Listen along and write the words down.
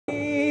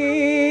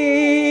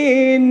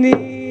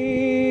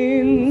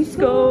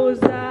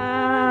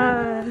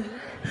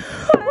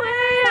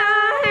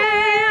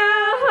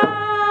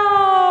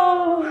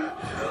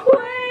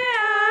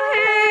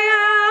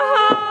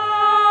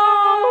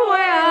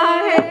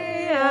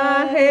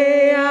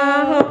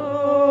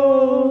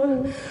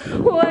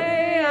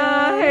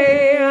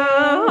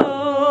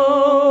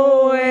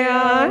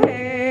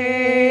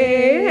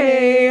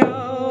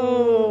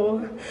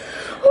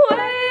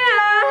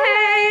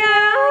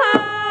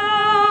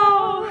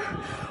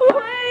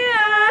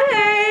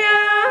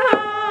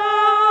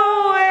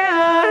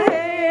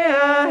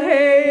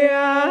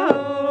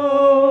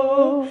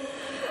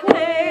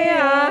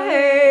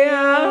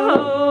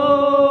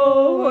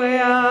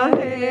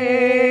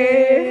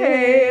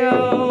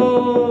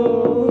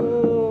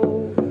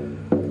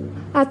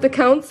At the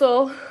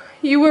council,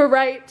 you were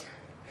right,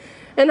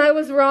 and I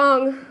was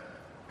wrong.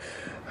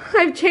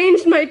 I've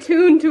changed my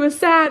tune to a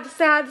sad,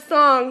 sad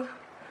song.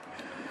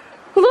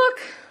 Look,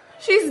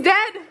 she's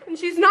dead, and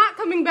she's not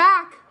coming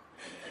back.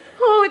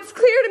 Oh, it's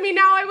clear to me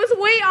now I was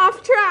way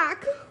off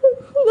track.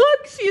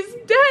 Look, she's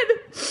dead.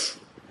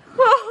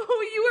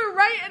 Oh, you were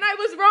right, and I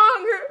was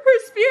wrong. Her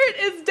spirit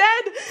is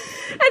dead,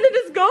 and it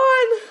is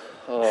gone.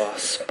 Oh,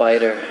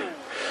 Spider,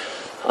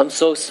 I'm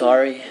so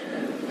sorry.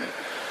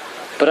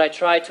 But I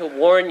tried to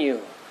warn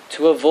you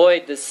to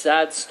avoid this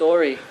sad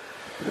story.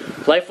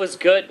 Life was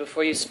good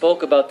before you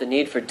spoke about the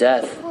need for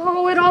death.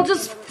 Oh, it all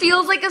just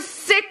feels like a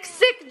sick,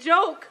 sick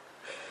joke.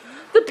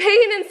 The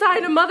pain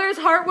inside a mother's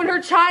heart when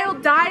her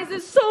child dies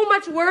is so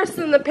much worse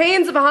than the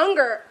pains of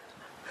hunger.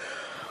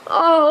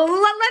 Oh,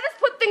 let us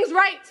put things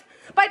right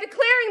by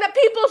declaring that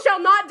people shall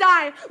not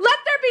die. Let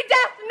there be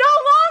death no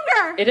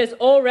longer. It has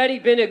already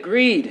been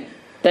agreed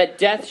that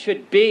death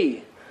should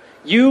be.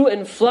 You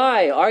and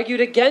Fly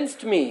argued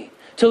against me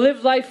to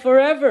live life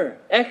forever.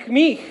 Ech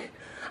mich.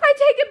 I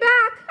take it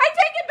back. I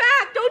take it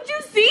back. Don't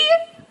you see?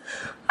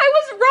 I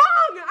was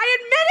wrong. I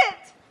admit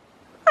it.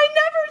 I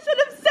never should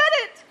have said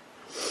it.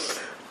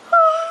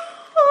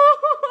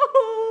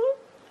 Oh,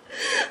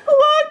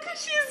 look,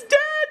 she's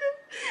dead,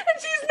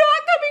 and she's not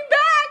coming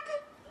back.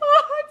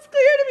 Oh, it's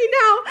clear to me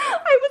now.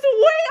 I was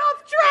way off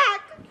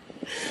track.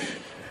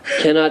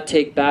 Cannot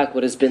take back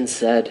what has been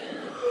said.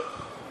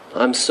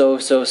 I'm so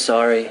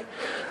sorry,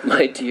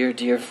 my dear,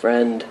 dear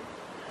friend.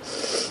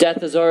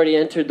 Death has already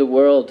entered the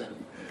world.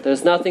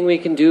 There's nothing we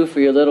can do for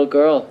your little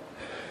girl.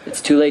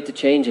 It's too late to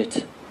change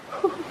it.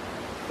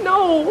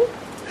 No.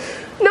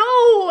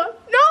 No.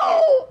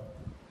 No.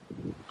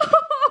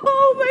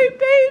 Oh, my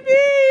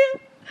baby.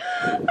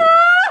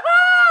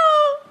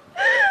 Oh,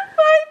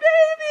 my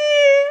baby.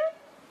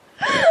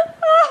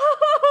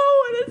 Oh,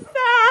 what a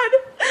sad,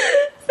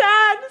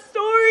 sad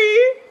story.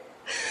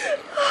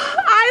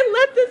 I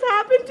let this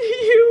happen to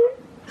you.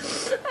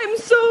 I'm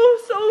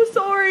so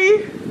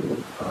sorry.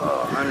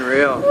 Oh,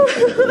 unreal.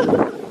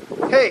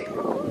 Hey,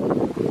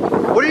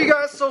 what are you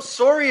guys so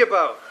sorry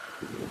about?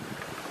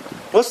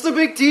 What's the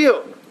big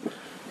deal?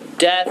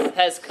 Death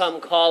has come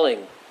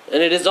calling,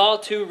 and it is all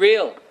too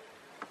real.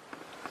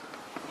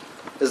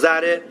 Is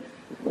that it?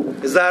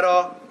 Is that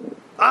all?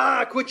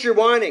 Quit your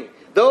whining.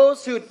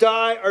 Those who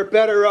die are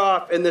better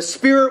off. In the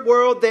spirit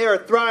world, they are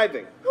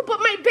thriving. Oh, but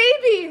my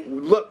baby!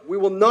 Look, we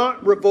will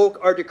not revoke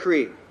our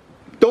decree.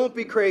 Don't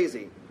be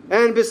crazy.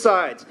 And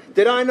besides,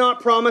 did I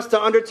not promise to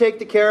undertake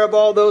the care of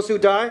all those who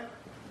die?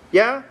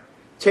 Yeah?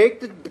 Take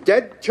the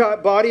dead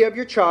body of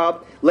your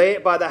child, lay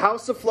it by the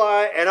house of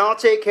Fly, and I'll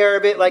take care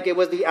of it like it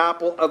was the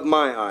apple of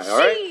my eye, all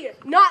right? She,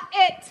 not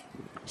it.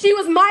 She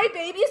was my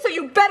baby, so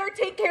you better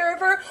take care of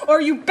her,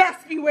 or you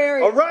best be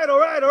wary. All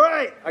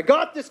right. I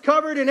got this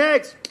covered in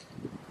eggs.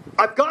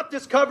 I've got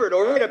this covered,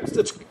 all right?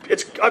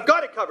 I've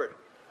got it covered.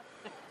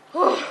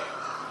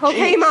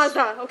 Okay,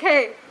 Mazda,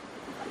 okay.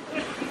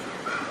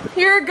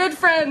 You're a good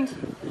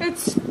friend.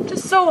 It's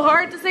just so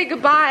hard to say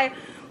goodbye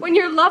when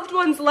your loved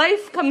one's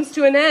life comes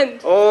to an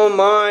end. Oh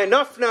my,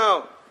 enough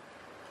now.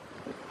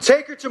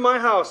 Take her to my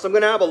house. I'm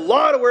going to have a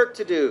lot of work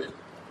to do.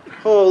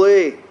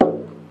 Holy.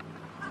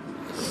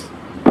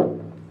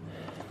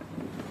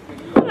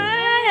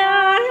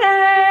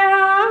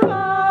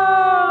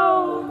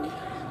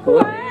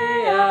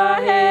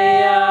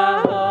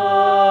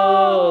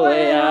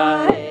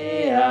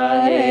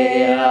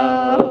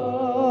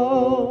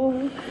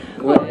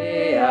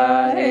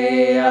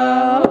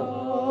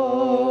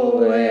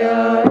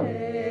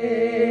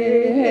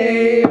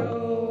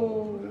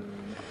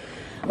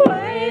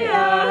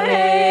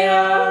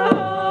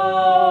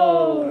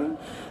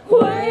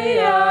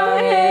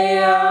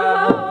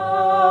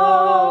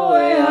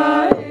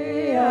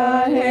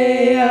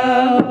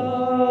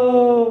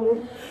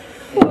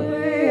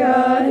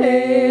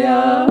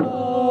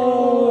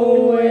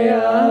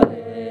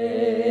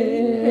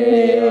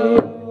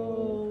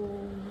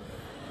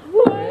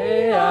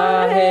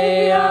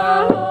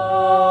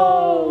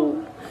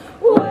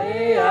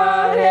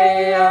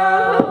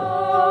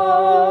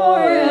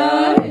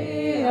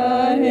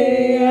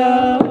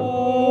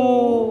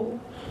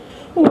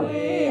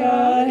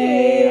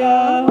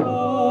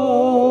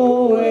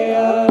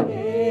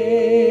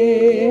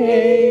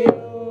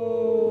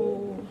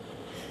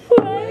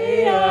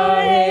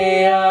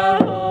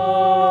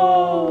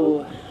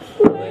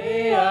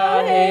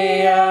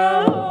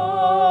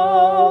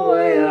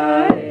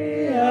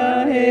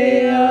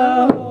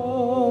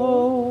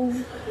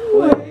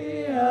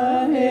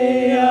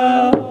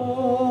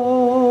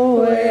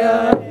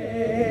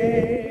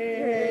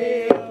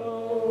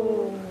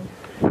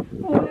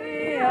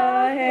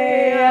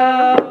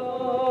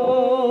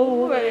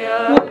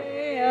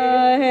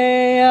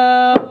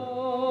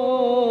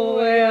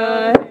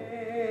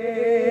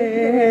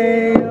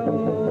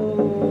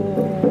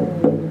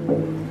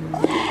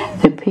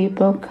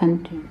 People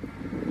continue.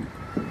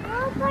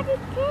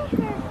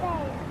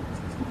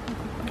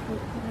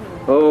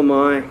 Oh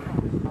my.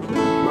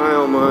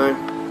 Oh my.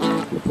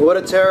 What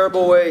a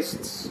terrible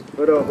waste.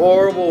 What a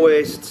horrible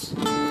waste.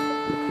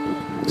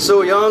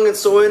 So young and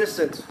so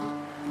innocent. You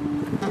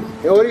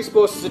know what are you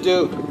supposed to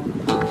do?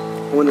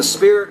 When the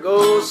spirit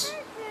goes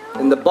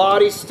and the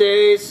body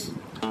stays,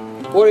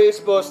 what are you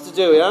supposed to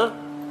do, yeah?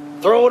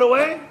 Throw it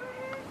away?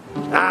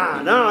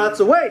 Ah, no, that's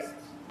a waste.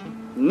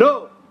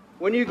 No.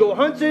 When you go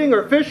hunting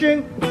or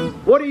fishing,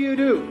 what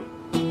do?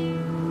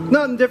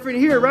 Nothing different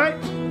here, right?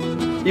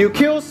 You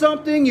kill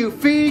something, you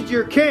feed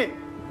your kin.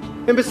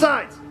 And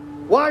besides,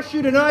 why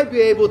shouldn't I be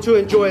able to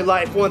enjoy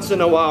life once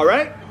in a while,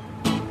 right?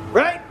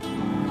 Right?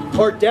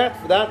 Or death,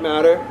 for that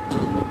matter.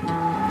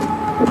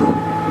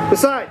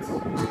 Besides,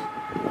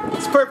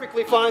 it's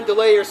perfectly fine to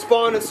lay your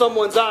spawn in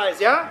someone's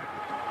eyes, yeah?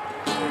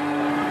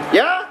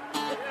 Yeah?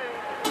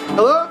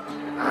 Hello?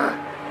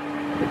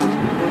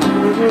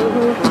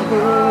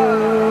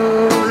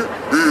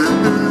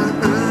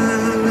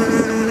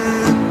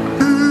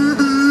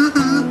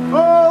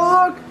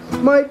 Oh, look!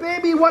 My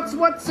baby what's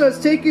is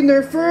taking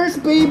their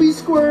first baby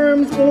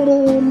squirms.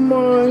 Oh,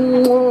 my.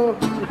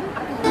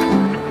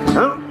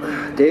 Oh,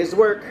 day's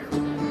work.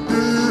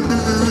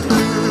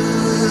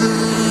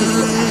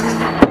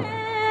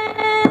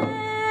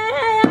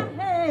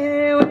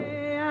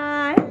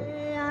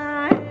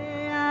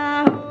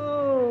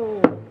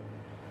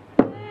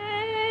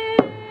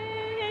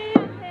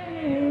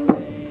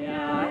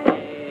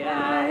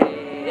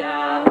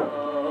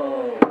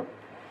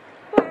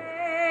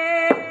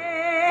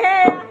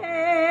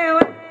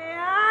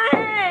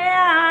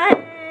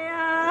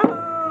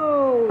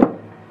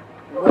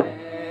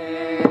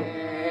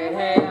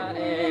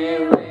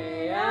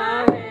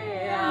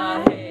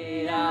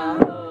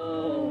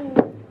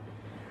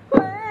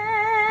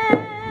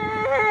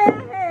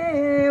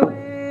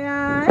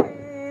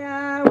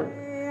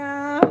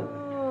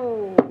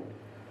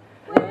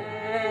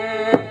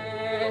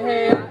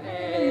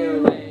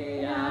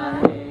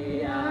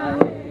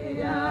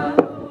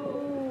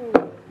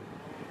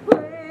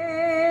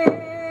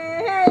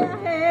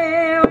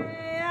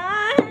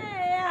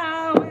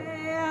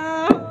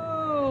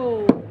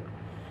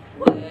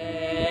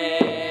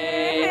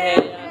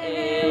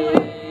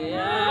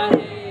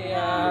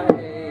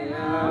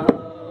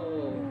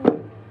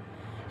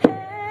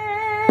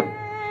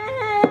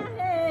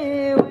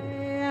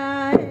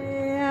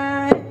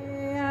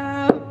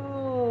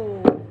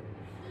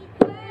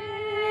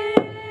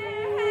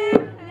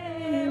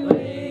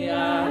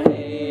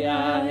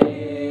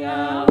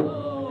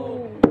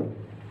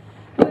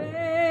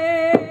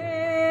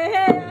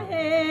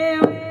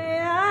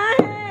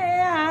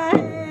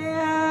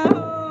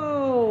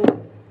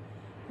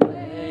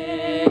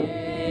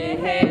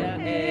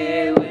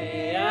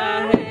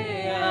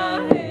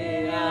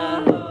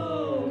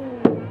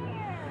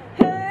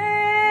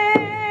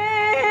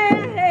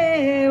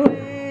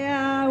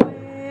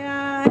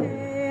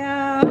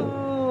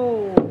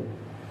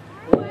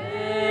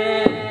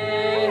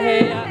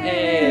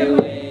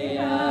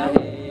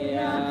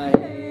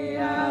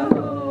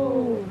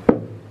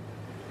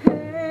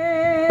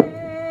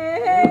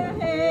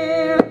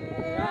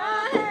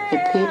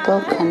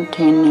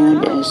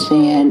 Continued as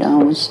they had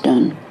always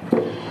done.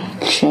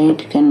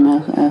 Shade can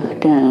make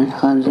after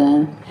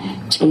Khazar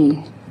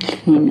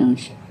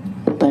Chinos.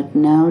 But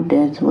now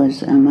death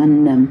was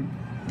among them.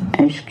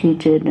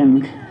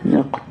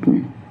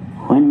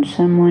 When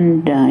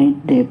someone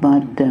died, they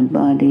brought the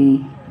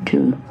body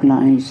to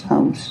Fly's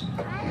house.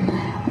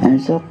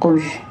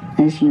 Azokush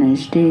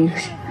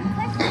Esnestiks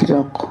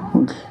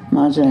Zokush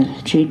Mazal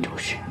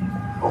Chitush,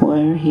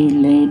 where he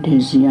laid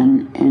his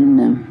young in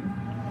them.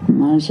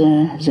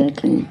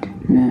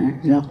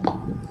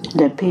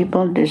 The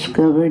people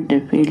discovered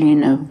the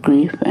feeling of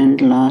grief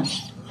and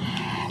loss.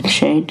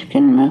 It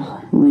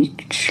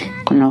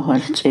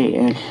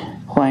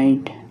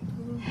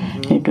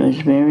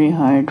was very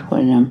hard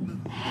for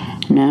them.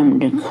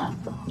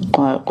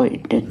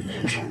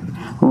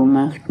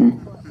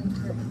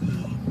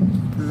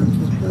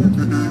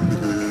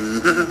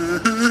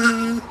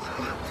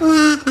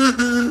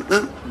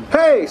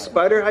 Hey,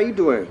 Spider, how you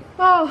doing?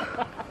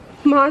 Oh,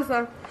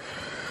 Maza.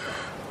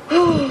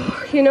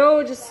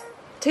 Just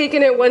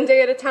taking it one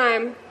day at a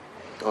time.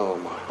 Oh,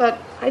 my. But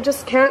I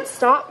just can't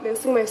stop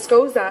missing my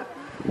Skoza,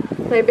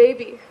 my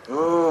baby.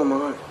 Oh,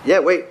 my. Yeah,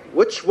 wait,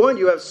 which one?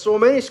 You have so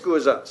many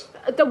Skuzas.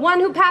 The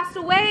one who passed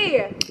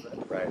away.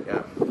 Right,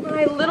 yeah.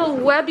 My little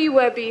Webby.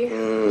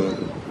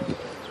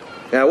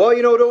 Yeah, well,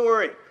 don't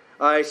worry.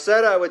 I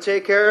said I would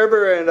take care of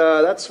her, and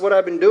that's what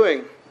I've been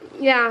doing.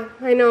 Yeah,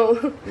 I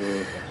know.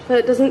 But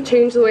it doesn't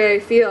change the way I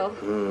feel.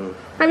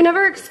 I've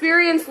never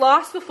experienced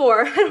loss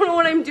before. I don't know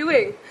what I'm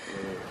doing.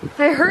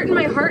 I hurt in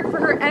my heart for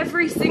her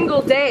every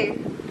single day.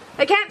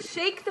 I can't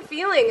shake the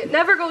feeling. It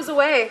never goes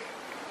away.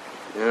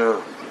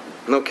 Yeah,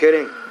 no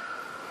kidding.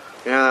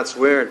 Yeah, that's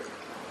weird.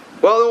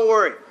 Well, don't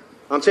worry.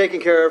 I'm taking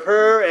care of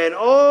her and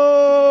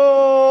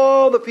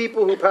all the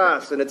people who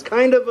pass. And it's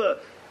kind of a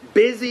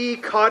busy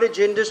cottage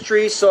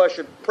industry, so I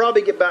should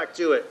probably get back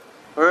to it.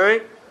 All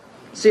right?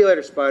 See you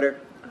later, Spider.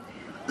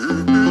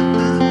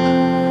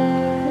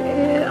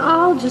 It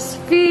all just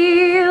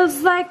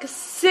feels like a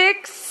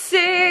sick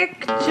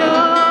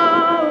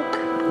joke.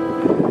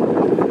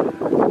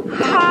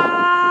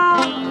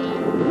 How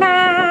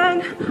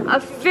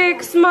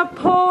my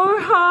poor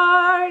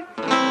heart,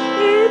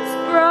 it's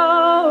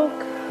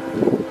broke.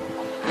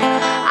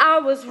 I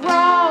was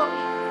wrong,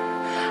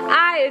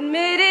 I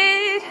admit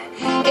it.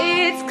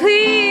 It's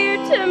clear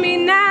to me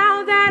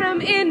now that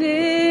I'm in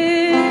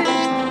it.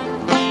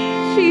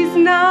 She's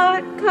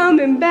not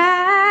coming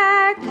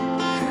back.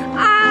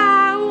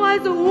 I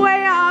was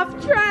way off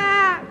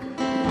track.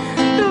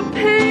 The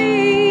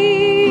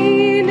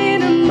pain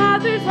in a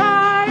mother's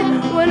heart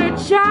when a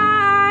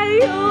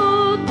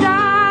child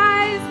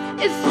dies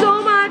is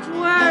so much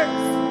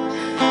worse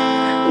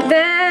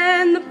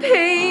than the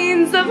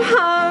pains of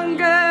hunger.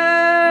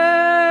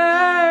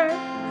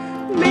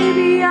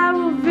 Maybe I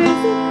will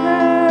visit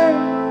her.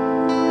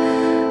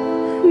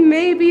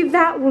 Maybe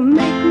that will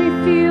make me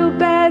feel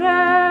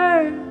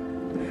better.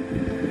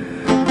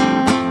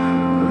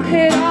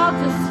 It all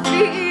just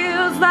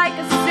feels like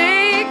a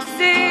sick,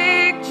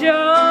 sick joke.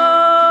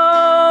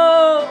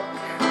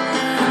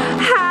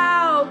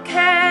 How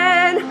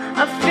can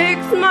I fix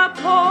my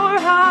poor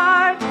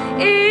heart?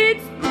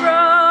 It's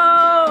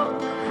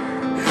broke.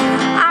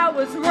 I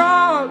was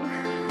wrong,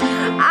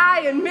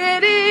 I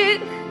admit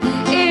it.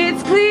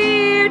 It's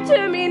clear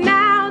to me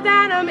now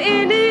that I'm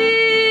in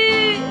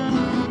it.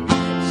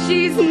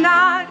 She's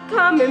not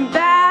coming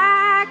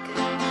back.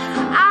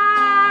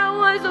 I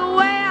was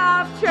way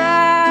off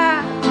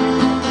track.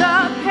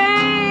 The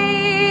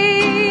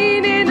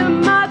pain in a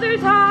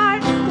mother's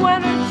heart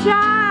when her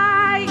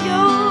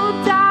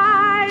child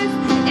dies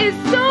is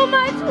so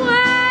much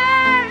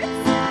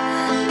worse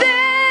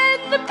than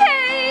the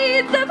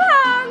pains of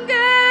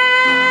hunger.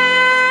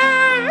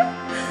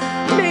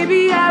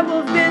 Maybe I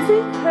will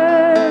visit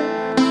her.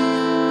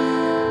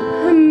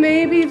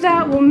 Maybe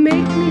that will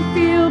make me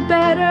feel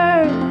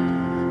better.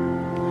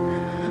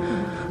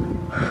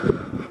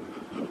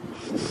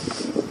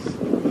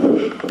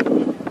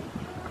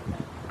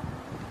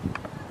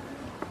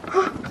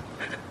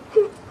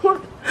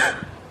 What?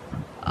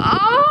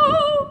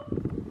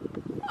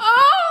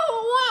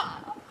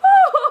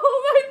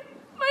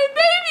 My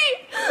baby!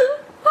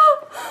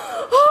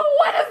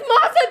 What has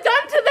Masa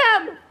done to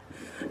them?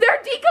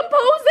 They're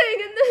decomposing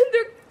and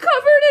they're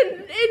covered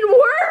in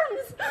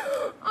worms.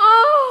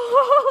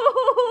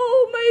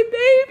 Oh, my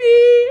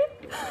baby!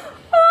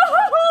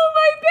 Oh,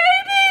 my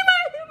baby!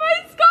 My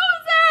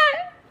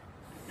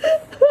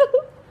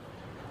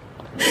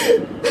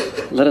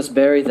Scosa! Let us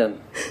bury them.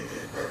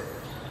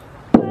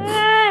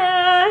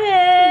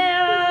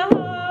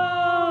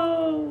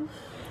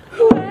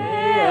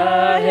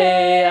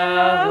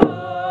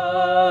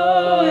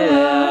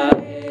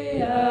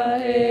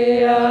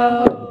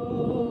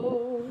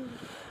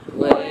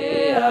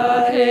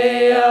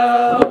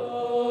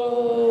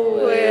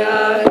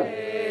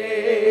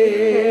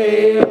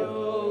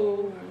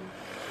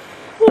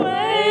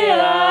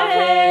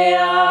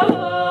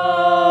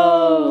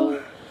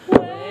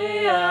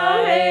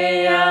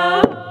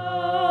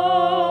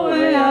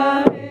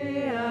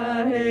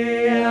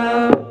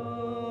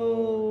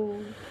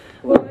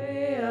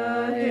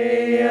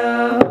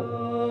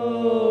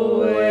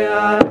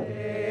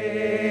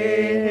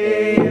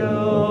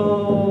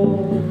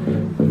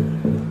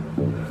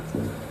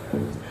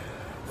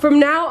 From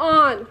now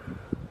on,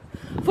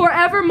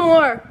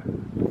 forevermore,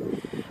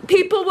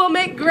 people will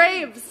make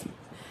graves,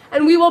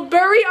 and we will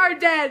bury our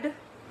dead.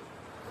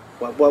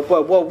 Wait,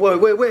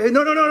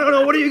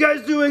 no, what are you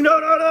guys doing? No.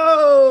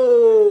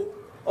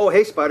 Oh,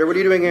 hey, Spider, what are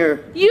you doing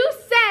here? You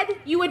said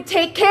you would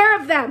take care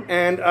of them.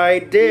 And I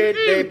did.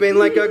 They've been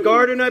like a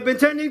garden I've been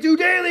tending to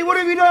daily. What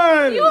have you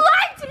done? You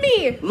lied to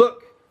me. Look,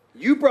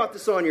 you brought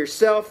this on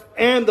yourself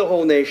and the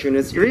whole nation.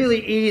 It's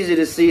really easy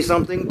to see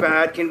something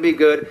bad can be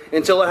good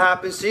until it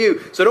happens to you.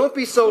 So don't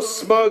be so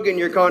smug in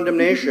your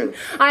condemnation.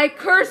 I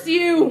curse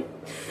you.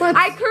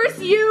 I curse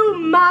you,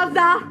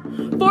 Maza.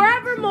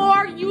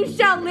 Forevermore you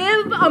shall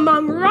live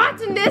among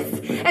rottenness,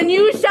 and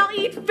you shall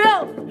eat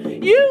filth.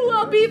 You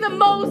will be the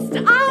most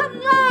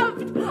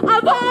unloved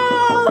of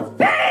all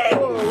things.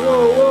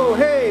 Whoa,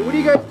 hey, what are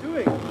you guys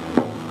doing?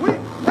 What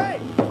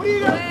are you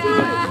guys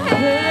doing?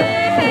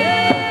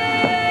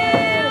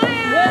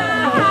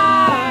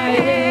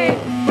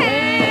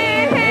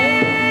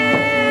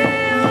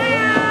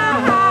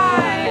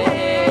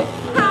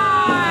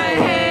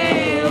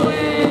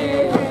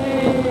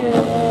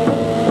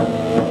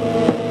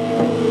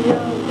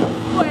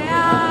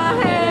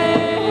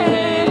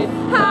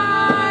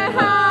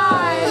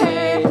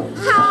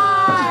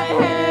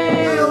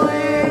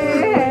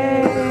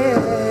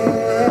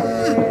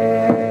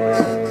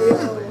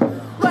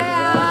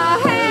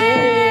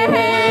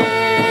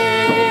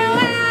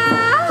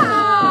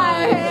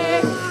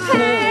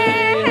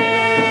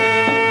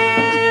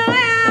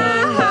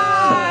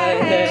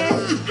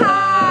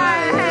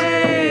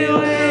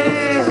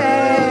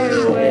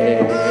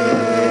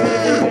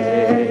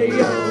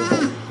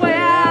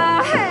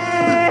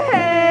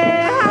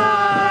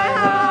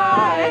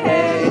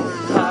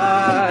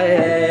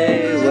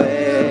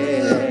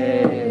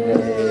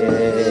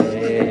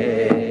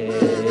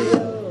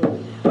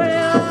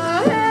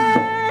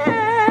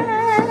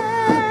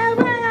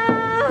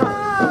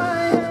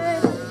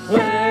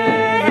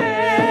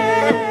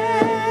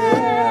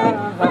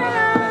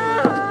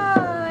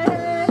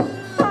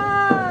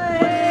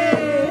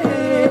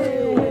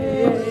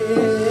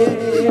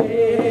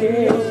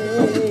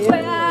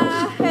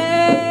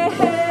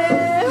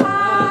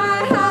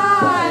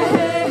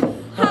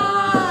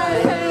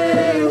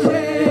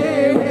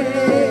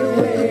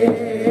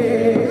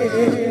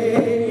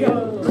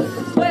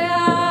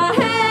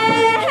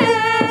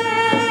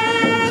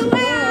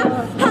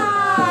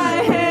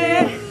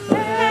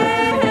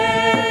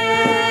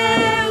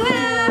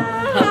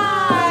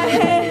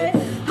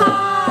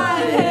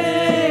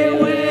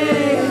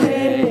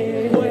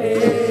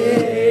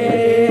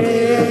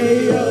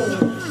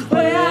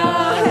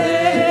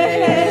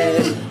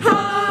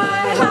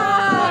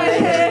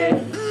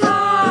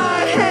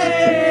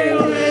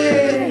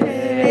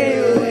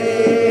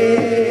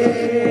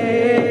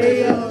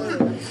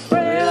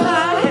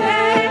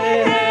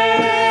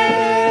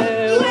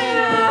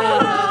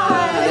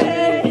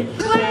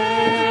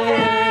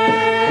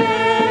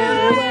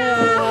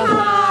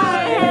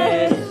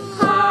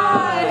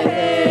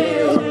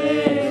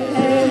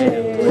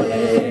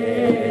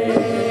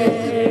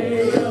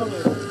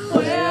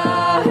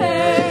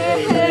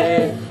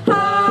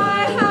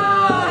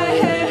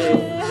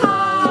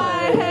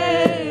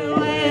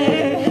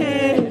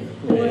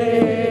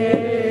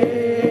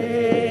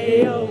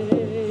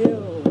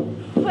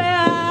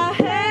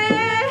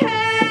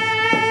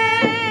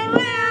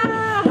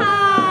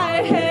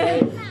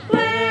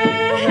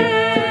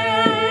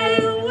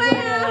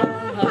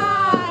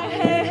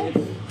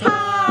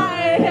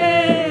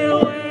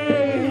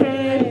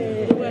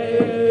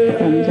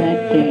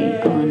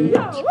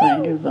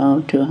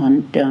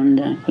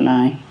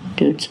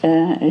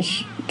 Tutsa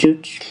is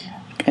Juts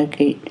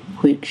Kakit,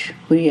 which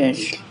we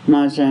as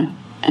Maza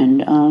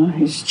and all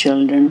his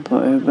children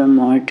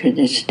forevermore to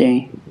this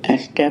day.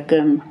 As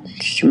Takam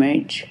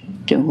Smage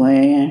the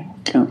way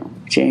to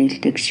jail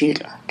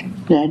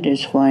Tixilat. That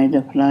is why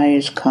the fly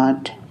is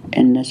caught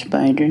in the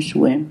spider's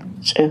web.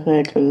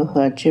 Tsakatlu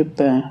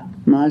Hachipa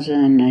Maza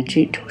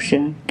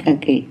Nachitusha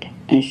Kakit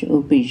as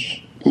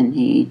Ubish, and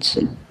he eats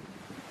it.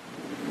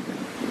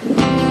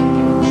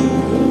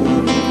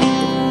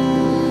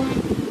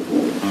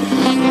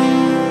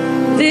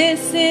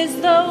 This is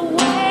the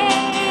way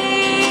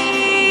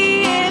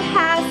it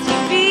has to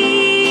be.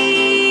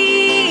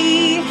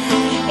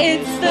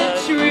 It's the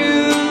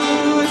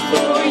truth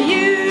for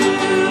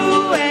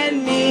you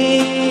and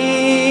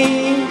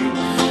me.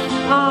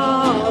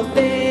 All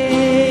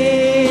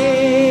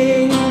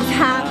things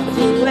have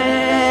to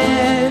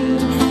end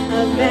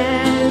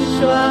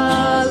eventually.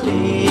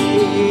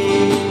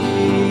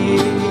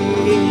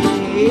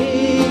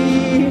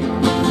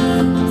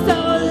 So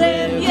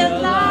live your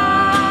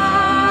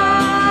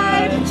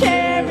life,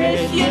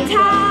 cherish your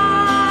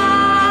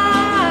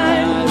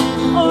time,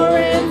 or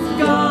it's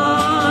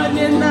gone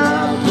in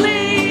the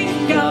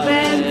blink of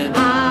an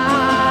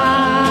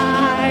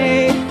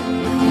eye.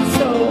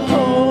 So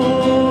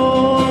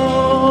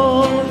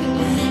hold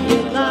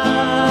your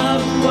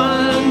loved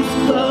ones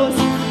close,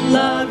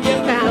 love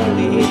your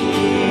family.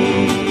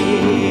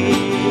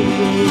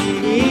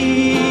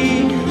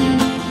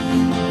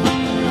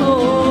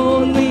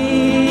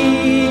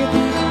 Only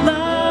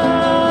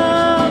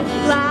love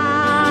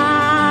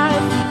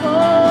lasts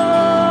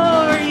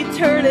for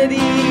eternity.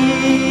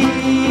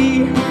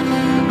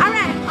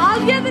 Alright, all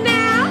together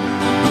now.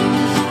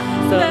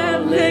 So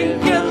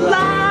live your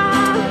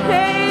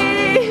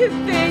life,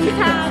 things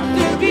have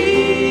to be.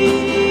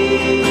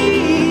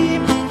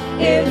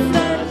 It's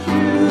the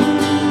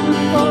truth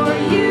for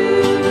you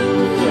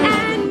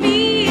and me.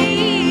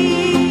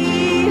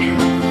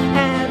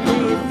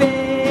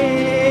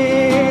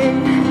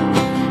 Everything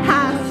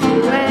has to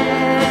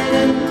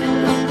end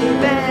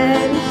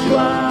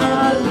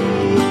eventually.